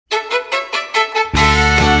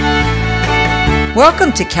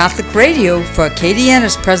Welcome to Catholic Radio for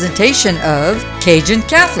Acadiana's presentation of Cajun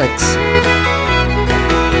Catholics.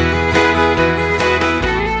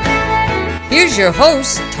 Here's your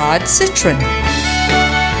host, Todd Citron.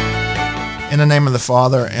 In the name of the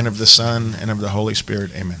Father, and of the Son, and of the Holy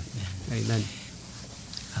Spirit, amen. Amen.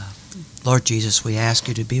 Lord Jesus, we ask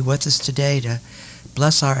you to be with us today to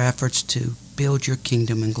bless our efforts to build your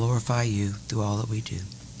kingdom and glorify you through all that we do.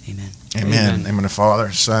 Amen. Amen. In the name of the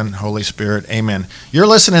Father, Son, Holy Spirit, amen. You're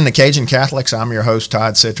listening to Cajun Catholics. I'm your host,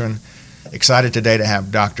 Todd Citron. Excited today to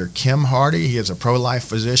have Dr. Kim Hardy. He is a pro-life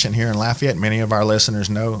physician here in Lafayette. Many of our listeners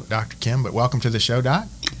know Dr. Kim, but welcome to the show, Doc.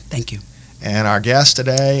 Thank you. And our guest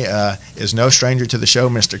today is no stranger to the show,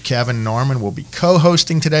 Mr. Kevin Norman. Will be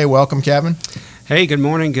co-hosting today. Welcome, Kevin. Hey, good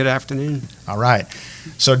morning, good afternoon. All right.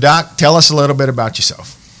 So, Doc, tell us a little bit about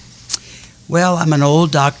yourself. Well, I'm an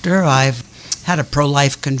old doctor. I've had a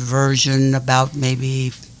pro-life conversion about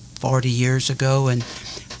maybe 40 years ago, and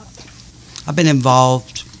I've been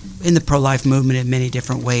involved in the pro-life movement in many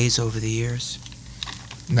different ways over the years.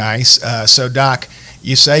 Nice. So, Doc,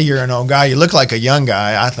 you say you're an old guy. You look like a young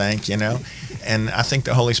guy, I think, you know. And I think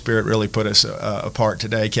the Holy Spirit really put us apart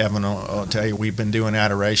today. Kevin, I'll tell you, we've been doing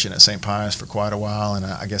adoration at St. Pius for quite a while, and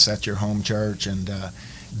I guess that's your home church. And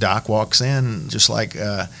Doc walks in just like,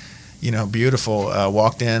 beautiful,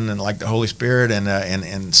 walked in and like the Holy Spirit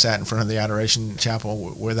and sat in front of the adoration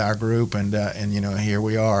chapel with our group. And here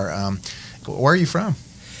we are. Where are you from?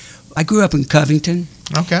 I grew up in Covington.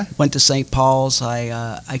 Okay. Went to St. Paul's.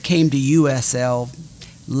 I came to USL,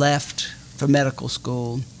 left for medical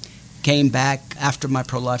school, came back after my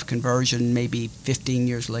pro-life conversion maybe 15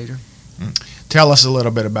 years later. Tell us a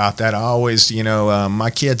little bit about that. I always, my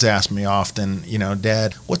kids ask me often,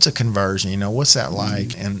 Dad, what's a conversion? What's that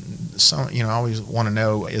like? And so, I always want to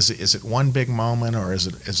know, is it one big moment or is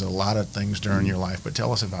it a lot of things during your life? But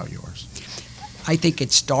tell us about yours. I think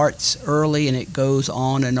it starts early and it goes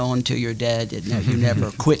on and on till you're dead. You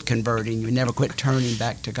never quit converting. You never quit turning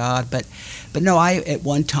back to God. But no, I at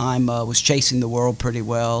one time was chasing the world pretty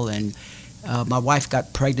well, and my wife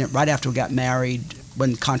got pregnant right after we got married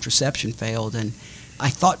when contraception failed, and I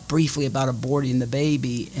thought briefly about aborting the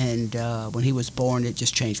baby, and when he was born, it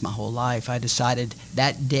just changed my whole life. I decided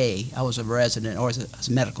that day, I was a resident, or as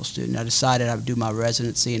a medical student, I decided I would do my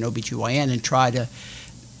residency in OBGYN and try to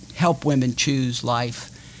help women choose life,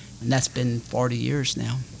 and that's been 40 years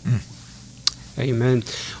now. Amen.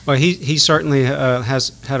 Well, he certainly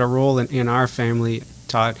has had a role in our family,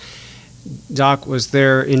 Todd. Doc was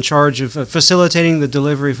there in charge of facilitating the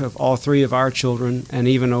delivery of all three of our children and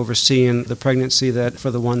even overseeing the pregnancy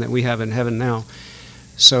for the one that we have in heaven now.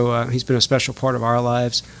 So he's been a special part of our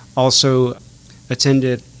lives. Also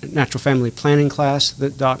attended natural family planning class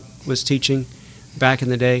that Doc was teaching back in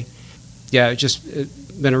the day. Yeah, it's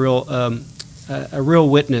been a real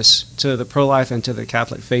witness to the pro-life and to the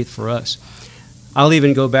Catholic faith for us. I'll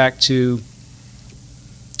even go back to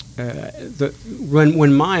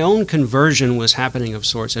when my own conversion was happening of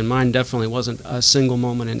sorts, and mine definitely wasn't a single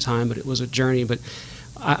moment in time, but it was a journey. But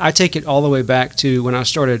I take it all the way back to when I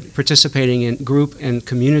started participating in group and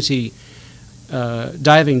community,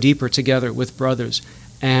 diving deeper together with brothers.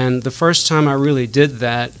 And the first time I really did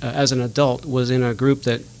that as an adult was in a group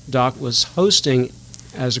that Doc was hosting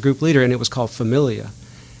as a group leader, and it was called Familia.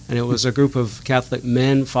 And it was a group of Catholic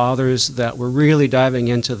men, fathers, that were really diving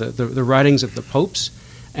into the writings of the popes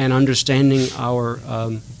and understanding our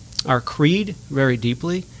creed very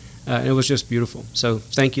deeply. And it was just beautiful. So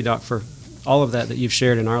thank you, Doc, for all of that you've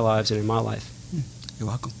shared in our lives and in my life. You're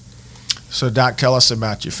welcome. So, Doc, tell us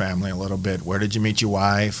about your family a little bit. Where did you meet your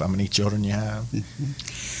wife? How many children you have?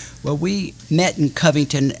 Well, we met in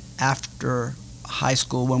Covington after high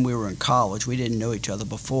school when we were in college. We didn't know each other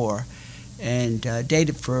before, and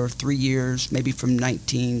dated for 3 years, maybe from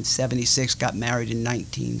 1976, got married in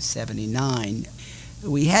 1979.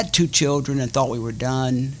 We had 2 children and thought we were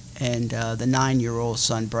done, and the 9-year-old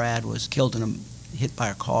son, Brad, was killed hit by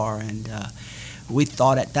a car, and we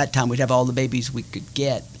thought at that time we'd have all the babies we could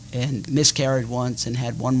get, and miscarried once and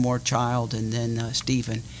had one more child, and then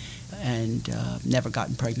Stephen, and never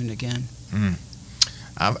gotten pregnant again.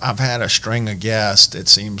 I've had a string of guests, it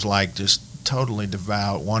seems like, just totally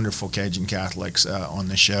devout, wonderful Cajun Catholics on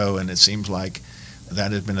the show, and it seems like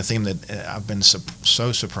that has been a theme that I've been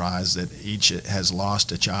so surprised that each has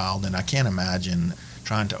lost a child, and I can't imagine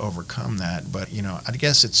trying to overcome that. But, I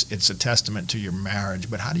guess it's a testament to your marriage,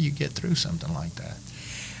 but how do you get through something like that?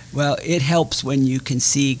 Well, it helps when you can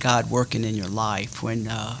see God working in your life. When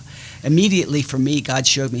immediately for me, God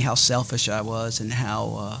showed me how selfish I was and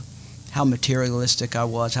how how materialistic I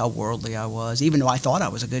was, how worldly I was. Even though I thought I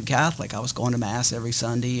was a good Catholic, I was going to Mass every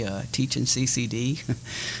Sunday, teaching CCD.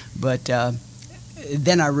 But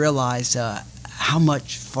then I realized how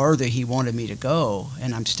much further he wanted me to go,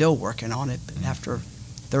 and I'm still working on it after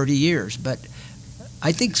 30 years. But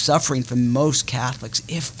I think suffering for most Catholics,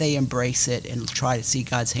 if they embrace it and try to see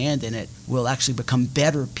God's hand in it, will actually become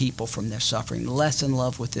better people from their suffering, less in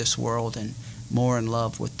love with this world and more in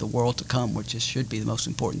love with the world to come, which should be the most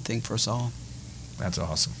important thing for us all. That's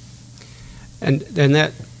awesome. And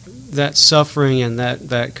that suffering and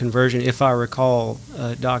that conversion, if I recall,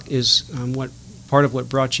 Doc, is what part of what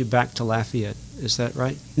brought you back to Lafayette. Is that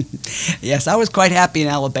right? Yes, I was quite happy in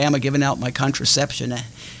Alabama giving out my contraception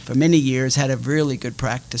for many years, had a really good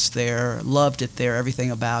practice there, loved it there, everything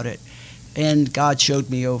about it. And God showed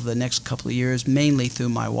me over the next couple of years, mainly through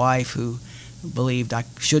my wife, who believed I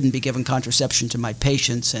shouldn't be giving contraception to my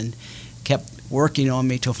patients and kept working on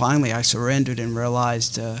me till finally I surrendered and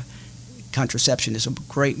realized contraception is a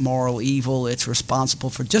great moral evil. It's responsible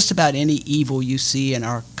for just about any evil you see in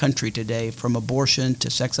our country today, from abortion to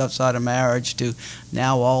sex outside of marriage to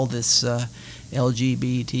now all this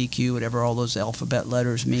LGBTQ, whatever all those alphabet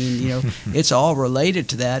letters mean. It's all related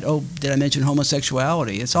to that. Oh, did I mention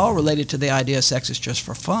homosexuality? It's all related to the idea sex is just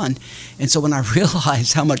for fun. And so when I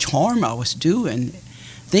realized how much harm I was doing,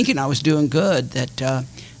 thinking I was doing good, that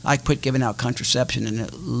I quit giving out contraception, and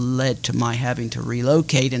it led to my having to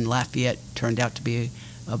relocate, and Lafayette turned out to be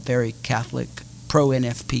a very Catholic,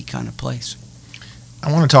 pro-NFP kind of place.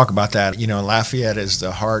 I want to talk about that. Lafayette is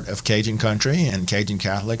the heart of Cajun country and Cajun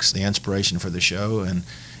Catholics, the inspiration for the show. And,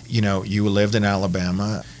 you lived in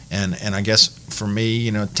Alabama. And I guess for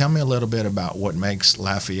me, tell me a little bit about what makes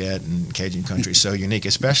Lafayette and Cajun country so unique,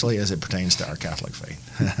 especially as it pertains to our Catholic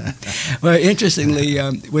faith. Well, interestingly,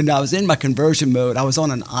 when I was in my conversion mode, I was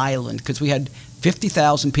on an island because we had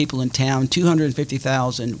 50,000 people in town,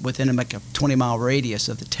 250,000 within a 20-mile radius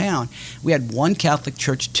of the town. We had one Catholic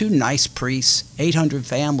church, 2 nice priests, 800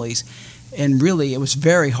 families, and really it was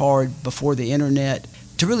very hard before the internet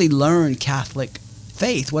to really learn Catholic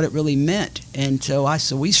faith, what it really meant. And so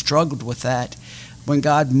we struggled with that. When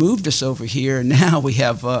God moved us over here, now we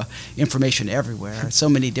have information everywhere. So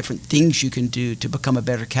many different things you can do to become a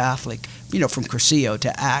better Catholic, from Cursillo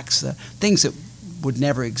to Acts, things that would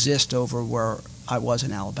never exist over where I was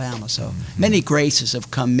in Alabama. So many graces have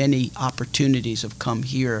come, many opportunities have come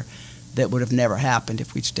here that would have never happened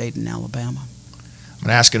if we'd stayed in Alabama. I'm going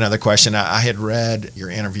to ask another question. I had read your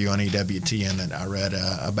interview on EWTN that I read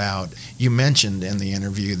about. You mentioned in the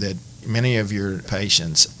interview that many of your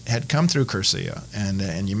patients had come through Cursillo,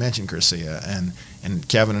 and you mentioned Cursillo, and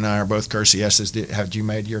Kevin and I are both Cursillenses. Have you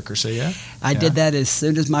made your Cursillo? I did that as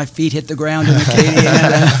soon as my feet hit the ground in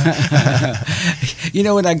Acadiana.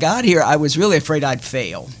 When I got here, I was really afraid I'd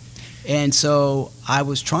fail. And so I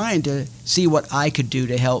was trying to see what I could do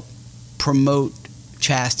to help promote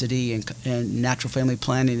chastity and natural family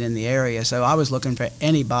planning in the area. So I was looking for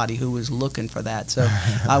anybody who was looking for that. So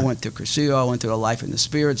I went through Cursillo, I went through a Life in the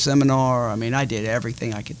Spirit seminar. I did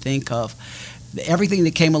everything I could think of. Everything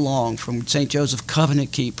that came along, from St. Joseph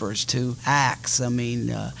Covenant Keepers to Acts.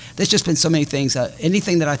 There's just been so many things.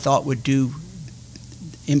 Anything that I thought would do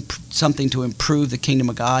something to improve the kingdom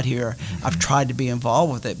of God here, I've tried to be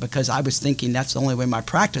involved with it, because I was thinking that's the only way my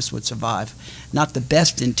practice would survive. Not the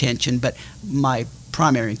best intention, but my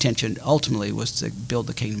primary intention ultimately was to build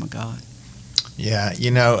the kingdom of God. Yeah,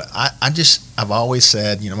 I've always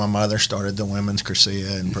said, my mother started the women's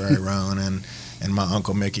Cursillo in Prairie Run, and my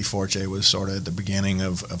uncle Mickey Forte was sort of at the beginning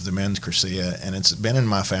of the men's Cursillo, and it's been in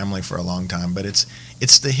my family for a long time. But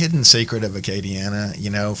it's the hidden secret of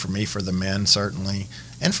Acadiana, for me, for the men certainly,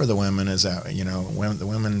 and for the women, is that the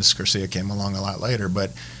women's Cursillo came along a lot later.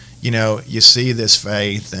 But you see this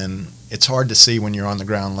faith, and it's hard to see when you're on the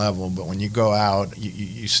ground level, but when you go out,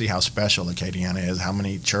 you see how special Acadiana is, how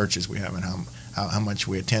many churches we have, and how much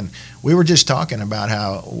we attend. We were just talking about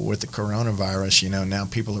how with the coronavirus, now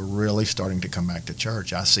people are really starting to come back to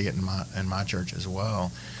church. I see it in my church as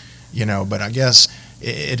well, but I guess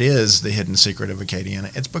it is the hidden secret of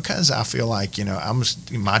Acadiana. It's because I feel like,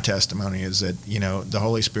 my testimony is that, the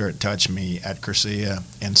Holy Spirit touched me at Cursillo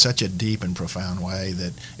in such a deep and profound way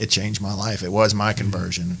that it changed my life. It was my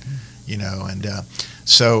conversion, and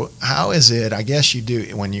so how is it, I guess you do,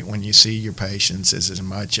 when you see your patients as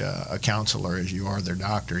much a counselor as you are their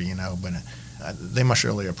doctor, but they must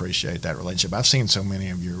really appreciate that relationship. I've seen so many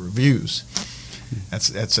of your reviews.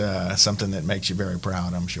 That's something that makes you very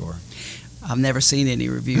proud, I'm sure. I've never seen any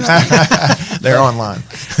reviews. They're online.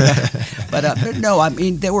 But no, I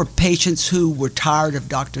mean, there were patients who were tired of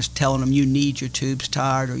doctors telling them you need your tubes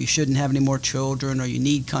tied, or you shouldn't have any more children, or you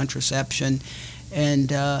need contraception, and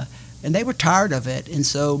they were tired of it. And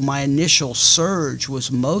so my initial surge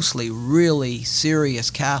was mostly really serious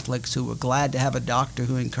Catholics who were glad to have a doctor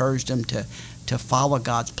who encouraged them to follow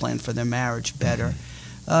God's plan for their marriage better.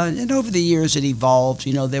 And over the years it evolved.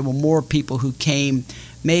 You know, there were more people who came,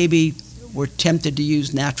 maybe were tempted to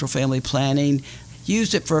use natural family planning,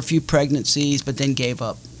 used it for a few pregnancies, but then gave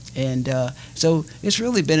up. And so it's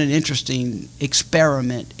really been an interesting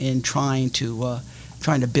experiment in trying to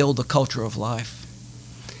build a culture of life.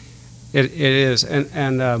 It is,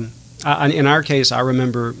 and in our case, I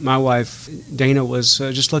remember my wife Dana was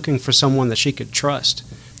just looking for someone that she could trust,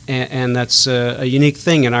 and that's a unique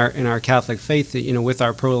thing in our Catholic faith. You know, with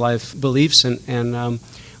our pro-life beliefs, and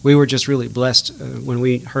we were just really blessed when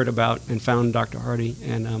we heard about and found Dr. Hardy,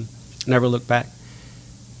 and never looked back.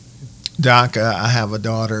 Doc, I have a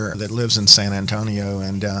daughter that lives in San Antonio,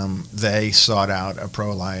 and they sought out a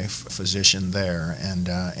pro-life physician there,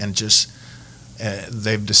 and just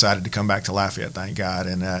they've decided to come back to Lafayette, thank God,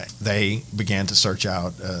 and they began to search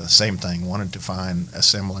out same thing, wanted to find a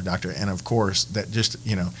similar doctor, and of course that just,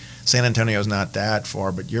 you know, San Antonio's not that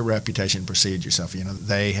far, but your reputation precedes yourself. You know,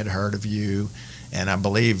 they had heard of you. And I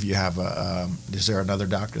believe you have is there another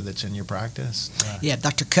doctor that's in your practice? Yeah,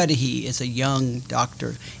 Dr. Cudahy is a young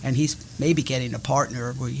doctor, and he's maybe getting a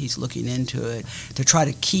partner where he's looking into it to try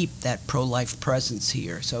to keep that pro-life presence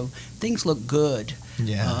here. So things look good.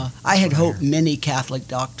 Yeah. I had hoped many Catholic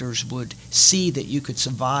doctors would see that you could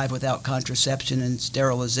survive without contraception and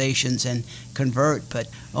sterilizations and convert, but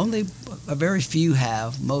only a very few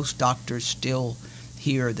have. Most doctors still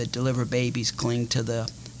here that deliver babies cling to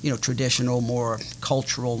the traditional, more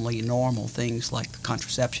culturally normal things like the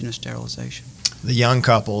contraception and sterilization. The young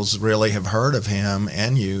couples really have heard of him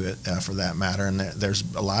and you, for that matter, and there's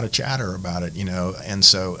a lot of chatter about it, and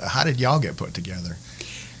so how did y'all get put together?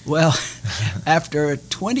 Well, after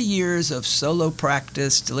 20 years of solo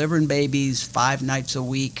practice, delivering babies 5 nights a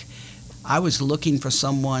week, I was looking for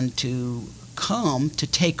someone to come to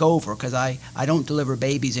take over, because I don't deliver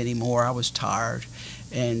babies anymore. I was tired,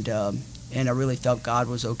 and I really felt God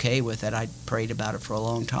was okay with it. I'd prayed about it for a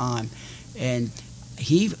long time. And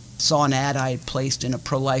he saw an ad I had placed in a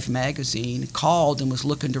pro-life magazine, called and was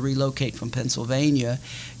looking to relocate from Pennsylvania,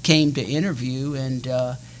 came to interview, and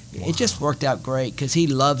it just worked out great because he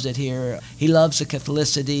loves it here. He loves the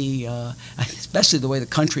Catholicity, especially the way the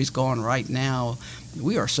country's going right now.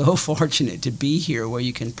 We are so fortunate to be here where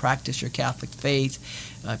you can practice your Catholic faith,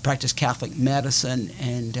 practice Catholic medicine,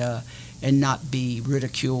 and not be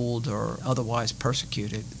ridiculed or otherwise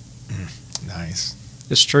persecuted. Nice.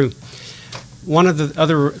 It's true. One of the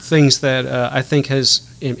other things that I think has,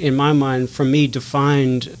 in my mind, for me,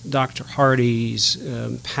 defined Dr. Hardy's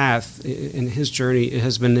path in his journey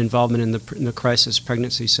has been involvement in the crisis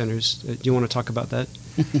pregnancy centers. Do you want to talk about that?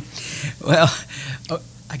 Well,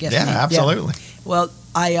 I guess. Yeah, absolutely. Yeah. Well,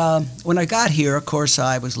 when I got here, of course,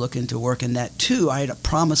 I was looking to work in that too. I had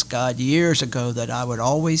promised God years ago that I would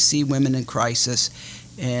always see women in crisis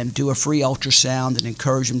and do a free ultrasound and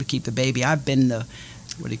encourage them to keep the baby. I've been the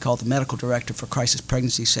medical director for crisis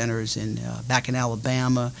pregnancy centers back in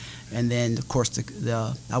Alabama, and then of course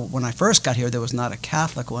when I first got here there was not a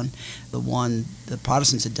Catholic one. The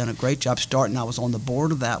Protestants had done a great job starting. I was on the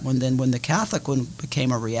board of that one. Then when the Catholic one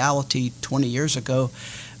became a reality 20 years ago,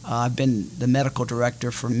 I've been the medical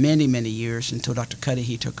director for many, many years until Dr.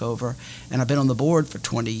 Cudahy took over, and I've been on the board for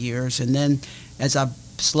 20 years. And then as I've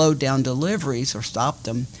slowed down deliveries or stopped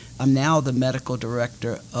them, I'm now the medical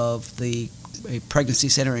director of a pregnancy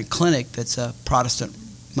center and clinic that's a Protestant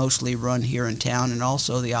mostly run here in town, and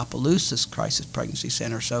also the Opelousas Crisis Pregnancy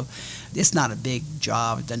Center. So it's not a big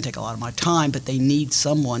job. It doesn't take a lot of my time, but they need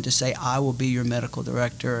someone to say, I will be your medical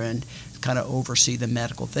director and kind of oversee the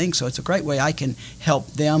medical thing. So it's a great way I can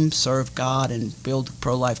help them serve God and build a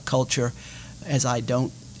pro-life culture as I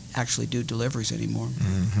don't actually do deliveries anymore.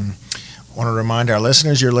 Mm-hmm. I want to remind our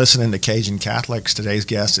listeners you're listening to Cajun Catholics. Today's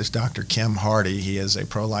guest is Dr. Kim Hardy. He is a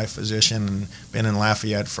pro-life physician and been in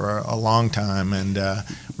Lafayette for a long time, and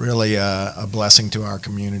really a blessing to our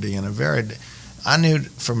community. And I knew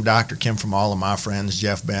from Dr. Kim from all of my friends,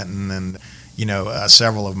 Jeff Benton, and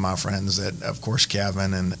several of my friends that, of course,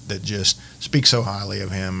 Kevin, and that just speak so highly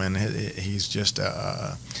of him. And he's just,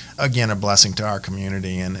 again, a blessing to our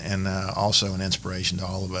community and also an inspiration to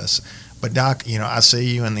all of us. But, Doc, I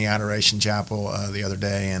see you in the Adoration Chapel the other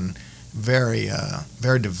day, and very,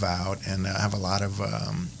 very devout, and have a lot of,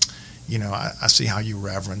 I see how you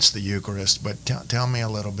reverence the Eucharist, but tell me a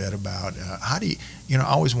little bit about how do you, I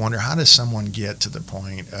always wonder, how does someone get to the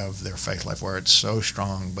point of their faith life where it's so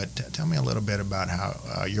strong? But tell me a little bit about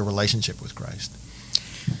how your relationship with Christ.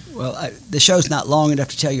 Well, the show's not long enough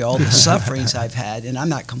to tell you all the sufferings I've had, and I'm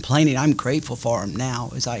not complaining. I'm grateful for them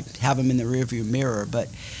now as I have them in the rearview mirror. But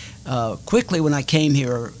quickly when I came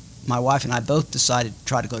here, my wife and I both decided to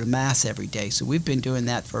try to go to Mass every day. So we've been doing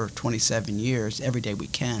that for 27 years, every day we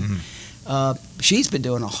can. Mm-hmm. She's been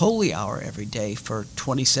doing a holy hour every day for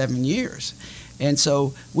 27 years. And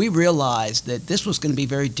so we realized that this was going to be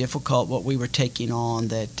very difficult, what we were taking on,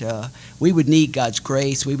 that we would need God's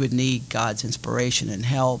grace, we would need God's inspiration and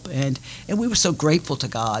help. And we were so grateful to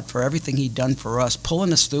God for everything He'd done for us,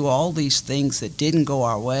 pulling us through all these things that didn't go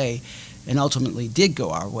our way and ultimately did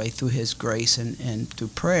go our way through His grace and through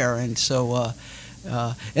prayer. And so,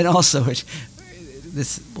 and also,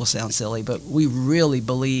 this will sound silly, but we really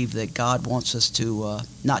believe that God wants us to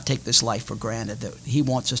not take this life for granted, that He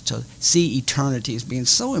wants us to see eternity as being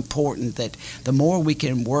so important that the more we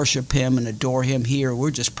can worship Him and adore Him here,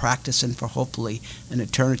 we're just practicing for hopefully an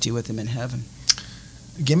eternity with Him in heaven.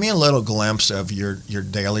 Give me a little glimpse of your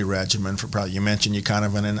daily regimen for probably. You mentioned you're kind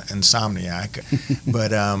of an insomniac,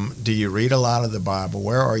 but do you read a lot of the Bible?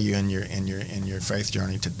 Where are you in your faith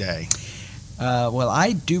journey today? Well,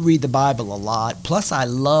 I do read the Bible a lot. Plus, I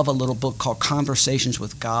love a little book called Conversations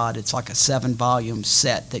with God. It's like a 7-volume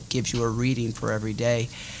set that gives you a reading for every day.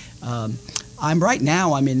 I'm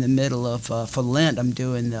in the middle of, for Lent, I'm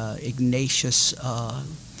doing Ignatius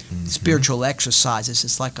spiritual exercises.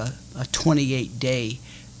 It's like a 28-day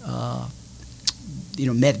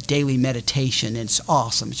daily meditation. It's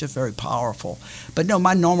awesome. It's just very powerful. But no,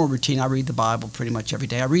 my normal routine, I read the Bible pretty much every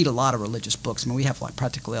day. I read a lot of religious books. I mean, we have like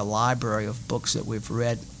practically a library of books that we've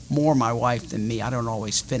read, more my wife than me. I don't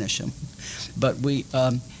always finish them. But we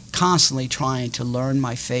constantly trying to learn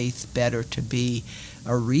my faith better, to be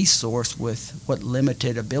a resource with what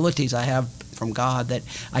limited abilities I have from God, that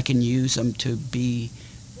I can use them to be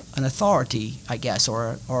an authority, I guess,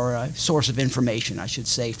 or a source of information, I should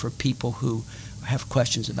say, for people who have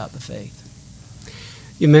questions about the faith.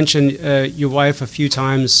 You mentioned your wife a few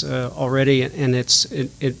times already, and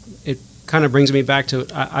it kind of brings me back to,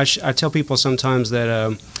 I tell people sometimes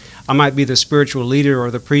that I might be the spiritual leader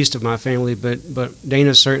or the priest of my family, but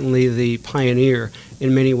Dana's certainly the pioneer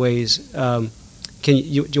in many ways. Do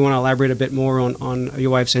you want to elaborate a bit more on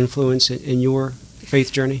your wife's influence in your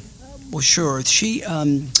faith journey? Well, sure.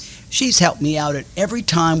 She's helped me out at every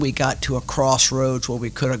time we got to a crossroads where we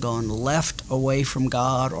could have gone left away from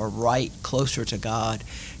God or right closer to God.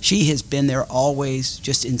 She has been there always,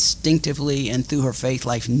 just instinctively and through her faith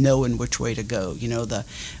life, knowing which way to go.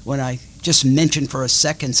 When I just mentioned for a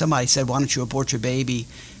second, somebody said, "Why don't you abort your baby?"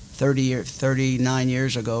 39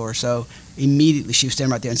 years ago or so, immediately she was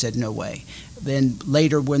standing right there and said, "No way." Then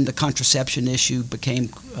later, when the contraception issue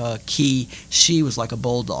became key, she was like a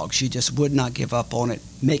bulldog. She just would not give up on it,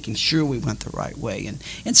 making sure we went the right way.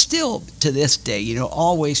 And still to this day,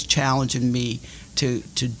 always challenging me to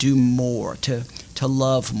do more, to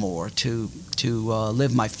love more, to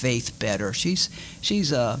live my faith better. She's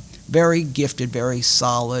very gifted, very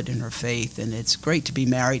solid in her faith, and it's great to be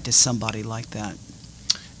married to somebody like that.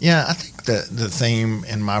 Yeah, I think the theme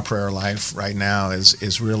in my prayer life right now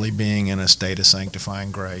is really being in a state of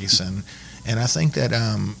sanctifying grace, and I think that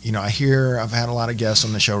I've had a lot of guests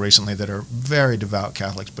on the show recently that are very devout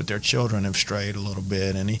Catholics, but their children have strayed a little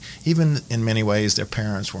bit, and even in many ways their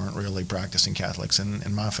parents weren't really practicing Catholics, and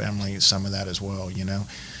in my family some of that as well,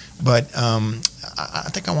 But I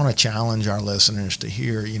think I want to challenge our listeners to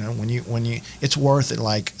hear, when you, it's worth it.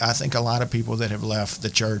 Like, I think a lot of people that have left the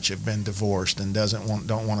church have been divorced and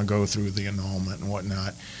don't want to go through the annulment and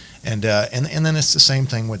whatnot, and then it's the same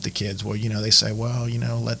thing with the kids. Well, they say, well,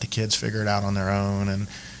 let the kids figure it out on their own, and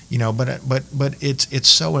but it's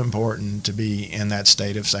so important to be in that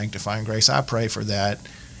state of sanctifying grace. I pray for that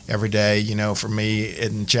every day. For me,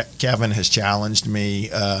 and Kevin has challenged me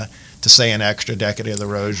to say an extra decade of the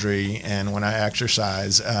Rosary, and when I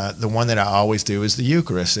exercise, the one that I always do is the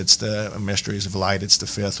Eucharist. It's the Mysteries of Light. It's the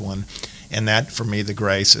 5th one, and that for me, the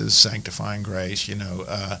grace is sanctifying grace.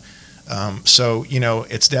 So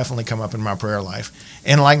it's definitely come up in my prayer life.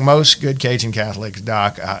 And like most good Cajun Catholics,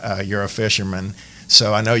 Doc, you're a fisherman,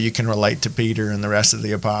 so I know you can relate to Peter and the rest of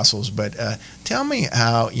the apostles. But tell me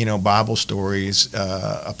how Bible stories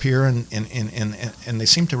appear and they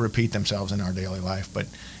seem to repeat themselves in our daily life, but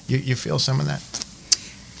you feel some of that?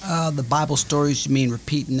 The Bible stories, you mean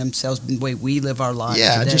repeating themselves in the way we live our lives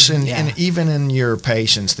today? Just and even in your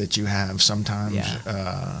patience that you have, sometimes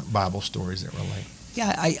Bible stories that relate.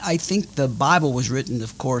 Yeah, I think the Bible was written,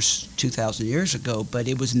 of course, 2,000 years ago, but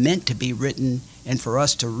it was meant to be written and for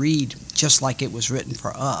us to read just like it was written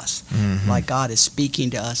for us, like God is speaking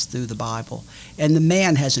to us through the Bible. And the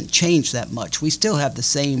man hasn't changed that much. We still have the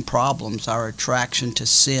same problems, our attraction to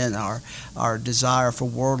sin, our desire for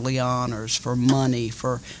worldly honors, for money,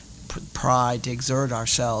 for pride, to exert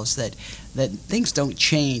ourselves, that things don't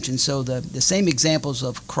change. And so the same examples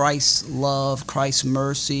of Christ's love, Christ's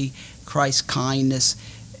mercy, Christ's kindness,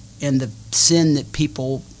 and the sin that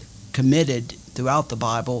people committed throughout the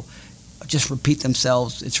Bible just repeat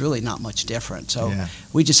themselves. It's really not much different. So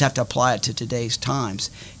we just have to apply it to today's times.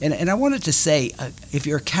 And I wanted to say, if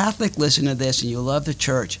you're a Catholic listening to this and you love the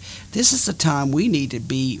church, this is the time we need to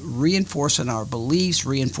be reinforcing our beliefs,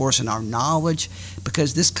 reinforcing our knowledge,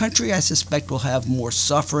 because this country, I suspect, will have more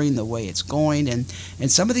suffering the way it's going. And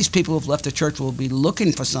some of these people who've left the church will be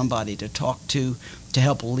looking for somebody to talk to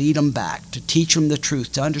help lead them back, to teach them the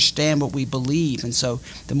truth, to understand what we believe. And so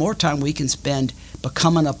the more time we can spend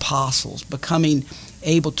becoming apostles, becoming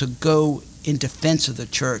able to go in defense of the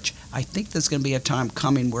church, I think there's going to be a time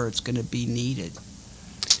coming where it's going to be needed.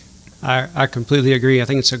 I completely agree. I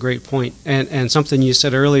think it's a great point. And something you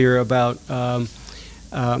said earlier about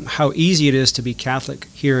how easy it is to be Catholic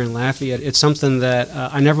here in Lafayette, it's something that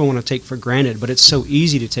I never want to take for granted, but it's so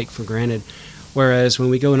easy to take for granted. Whereas when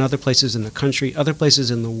we go in other places in the country, other places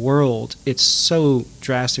in the world, it's so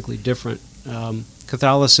drastically different.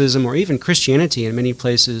 Catholicism or even Christianity in many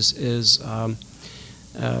places is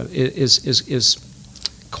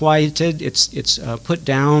quieted. It's put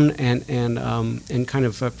down and kind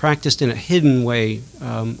of practiced in a hidden way,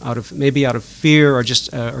 out of fear or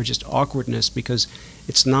just awkwardness, because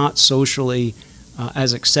it's not socially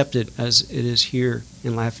as accepted as it is here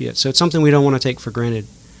in Lafayette. So it's something we don't want to take for granted,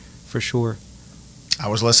 for sure. I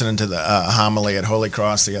was listening to the homily at Holy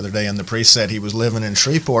Cross the other day, and the priest said he was living in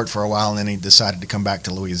Shreveport for a while, and then he decided to come back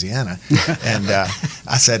to Louisiana. And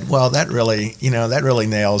I said, well, that really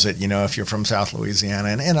nails it, if you're from South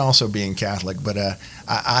Louisiana, and also being Catholic. But I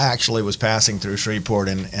actually was passing through Shreveport,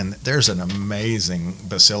 and there's an amazing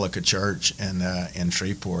Basilica Church in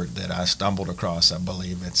Shreveport that I stumbled across. I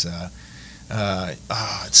believe it's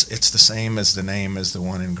the same as the name as the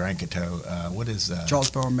one in Grand Coteau. What is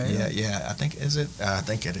Charles Borromeo? Yeah. I think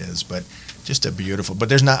it is. But just a beautiful. But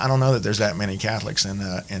there's not. I don't know that there's that many Catholics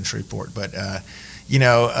in Shreveport. But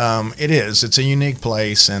it is. It's a unique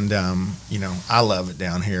place, and I love it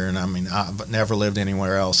down here. And I mean, I've never lived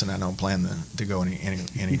anywhere else, and I don't plan to go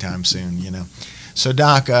anytime soon. So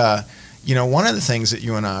Doc. One of the things that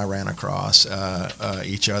you and I ran across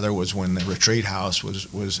each other was when the retreat house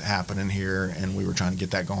was happening here, and we were trying to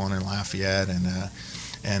get that going in Lafayette,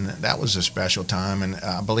 and that was a special time. And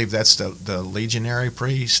I believe that's the legionary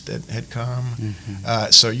priest that had come.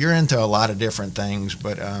 Mm-hmm. So you're into a lot of different things,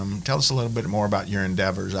 but tell us a little bit more about your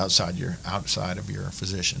endeavors outside of your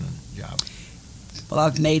physician job. Well,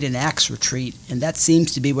 I've made an Acts retreat, and that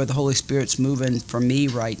seems to be where the Holy Spirit's moving for me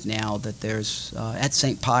right now, that there's, at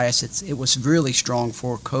St. Pius, it was really strong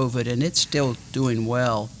for COVID, and it's still doing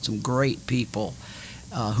well. Some great people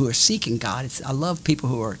who are seeking God. I love people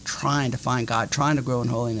who are trying to find God, trying to grow in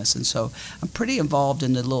holiness, and so I'm pretty involved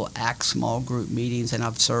in the little Acts small group meetings, and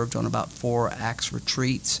I've served on about 4 Acts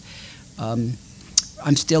retreats. I'm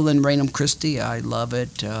still in Regnum Christi. I love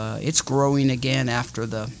it. It's growing again after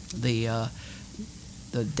the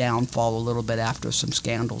downfall a little bit after some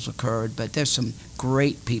scandals occurred, but there's some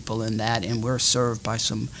great people in that, and we're served by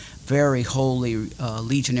some very holy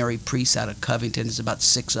legionary priests out of Covington. There's about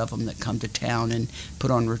 6 of them that come to town and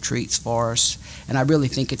put on retreats for us, and I really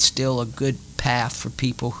think it's still a good path for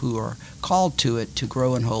people who are called to it to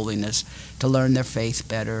grow in holiness, to learn their faith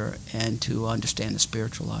better, and to understand the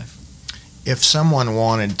spiritual life. If someone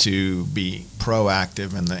wanted to be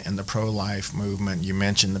proactive in the pro-life movement, you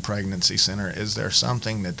mentioned the pregnancy center. Is there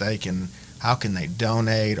something that how can they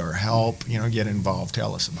donate or help? Get involved.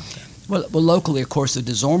 Tell us about that. Well, locally, of course, the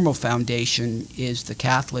DeZormo Foundation is the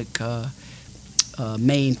Catholic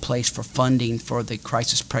main place for funding for the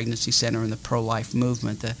Crisis Pregnancy Center and the pro-life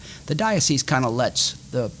movement. The diocese kind of lets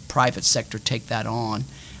the private sector take that on.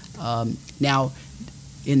 Now,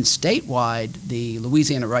 in statewide, the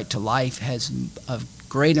Louisiana Right to Life has a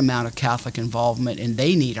great amount of Catholic involvement, and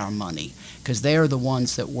they need our money because they are the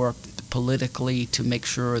ones that work politically to make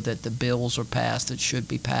sure that the bills are passed that should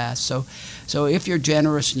be passed. So if you're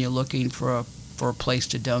generous and you're looking for a place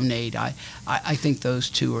to donate, I think those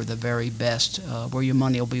two are the very best, where your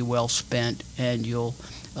money will be well spent and you'll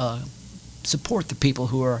support the people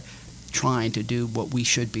who are trying to do what we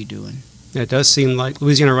should be doing. It does seem like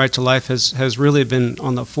Louisiana Right to Life has really been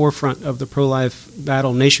on the forefront of the pro-life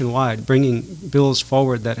battle nationwide, bringing bills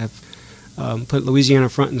forward that have put Louisiana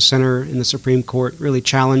front and center in the Supreme Court, really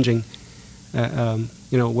challenging,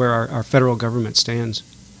 where our federal government stands.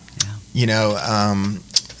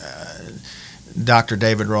 Dr.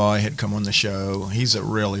 David Roy had come on the show. He's a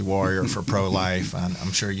really warrior for pro-life.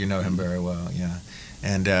 I'm sure you know him very well, yeah.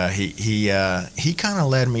 And he kind of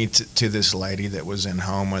led me to this lady that was in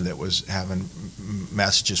Houma that was having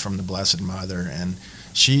messages from the Blessed Mother, and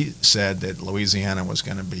she said that Louisiana was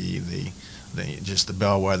going to be the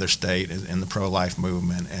bellwether state in the pro-life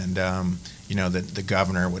movement, and that the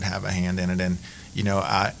governor would have a hand in it. And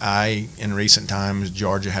I in recent times,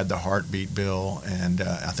 Georgia had the heartbeat bill, and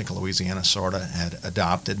I think Louisiana sort of had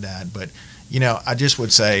adopted that. But I just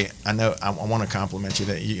would say, I want to compliment you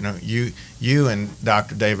that you and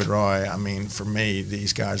Dr. David Roy. I mean, for me,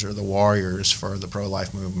 these guys are the warriors for the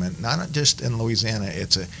pro-life movement, not just in Louisiana.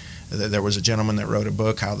 There was a gentleman that wrote a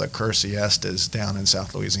book, how the Cursiestas down in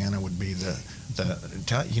South Louisiana would be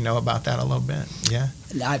you know about that a little bit? Yeah?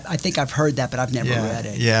 I think I've heard that, but I've never read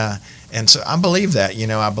it. Yeah, and so I believe that.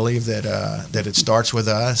 I believe that it starts with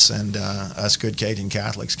us, and us good Cajun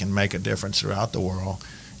Catholics can make a difference throughout the world,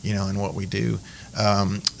 in what we do.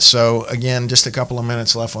 So again, just a couple of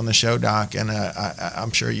minutes left on the show, Doc, and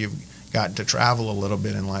I'm sure you've gotten to travel a little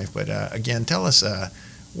bit in life, but again, tell us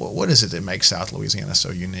what is it that makes South Louisiana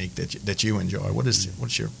so unique that you enjoy? What's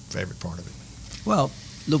your favorite part of it? Well,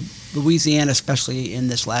 Louisiana, especially in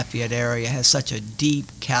this Lafayette area, has such a deep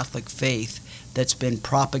Catholic faith that's been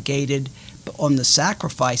propagated on the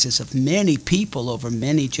sacrifices of many people over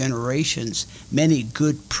many generations, many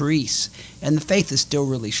good priests, and the faith is still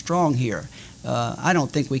really strong here. I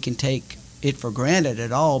don't think we can take it for granted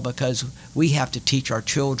at all, because we have to teach our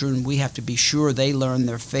children, we have to be sure they learn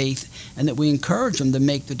their faith, and that we encourage them to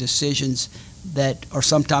make the decisions that are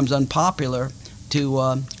sometimes unpopular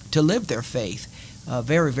to live their faith.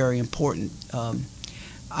 Very, very important.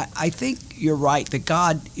 I think you're right that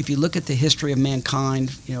God, if you look at the history of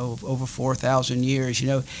mankind, over 4,000 years,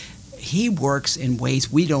 He works in ways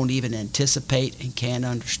we don't even anticipate and can't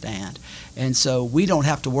understand. And so we don't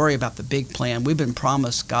have to worry about the big plan. We've been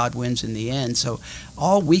promised God wins in the end. So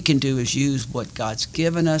all we can do is use what God's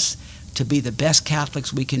given us to be the best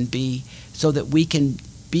Catholics we can be, so that we can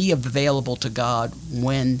be available to God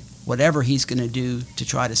when whatever He's going to do to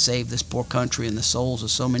try to save this poor country and the souls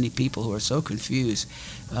of so many people who are so confused,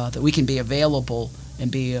 that we can be available and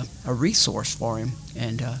be a resource for Him.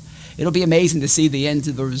 And it'll be amazing to see the end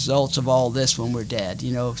of the results of all this when we're dead,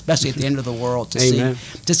 especially at the end of the world, to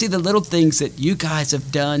see the little things that you guys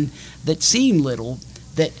have done that seem little,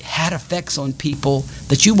 that had effects on people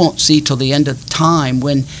that you won't see till the end of time,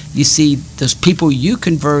 when you see those people you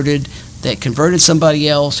converted that converted somebody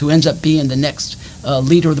else who ends up being the next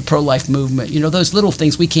leader of the pro-life movement. Those little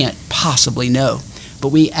things we can't possibly know, but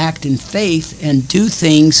we act in faith and do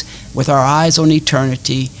things with our eyes on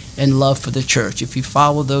eternity and love for the church. If you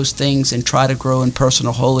follow those things and try to grow in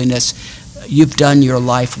personal holiness, you've done your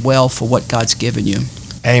life well for what God's given you.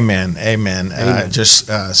 Amen. Just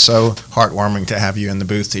so heartwarming to have you in the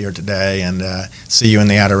booth here today, and see you in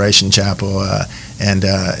the Adoration Chapel. And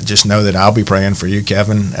just know that I'll be praying for you,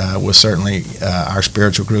 Kevin. We'll certainly, our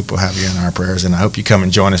spiritual group will have you in our prayers, and I hope you come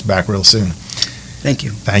and join us back real soon. Thank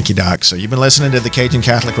you. Thank you, Doc. So you've been listening to the Cajun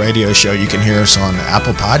Catholic Radio Show. You can hear us on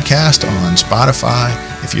Apple Podcast, on Spotify.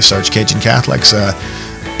 If you search Cajun Catholics,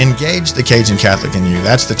 engage the Cajun Catholic in you.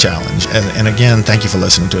 That's the challenge. And again, thank you for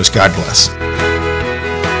listening to us. God bless.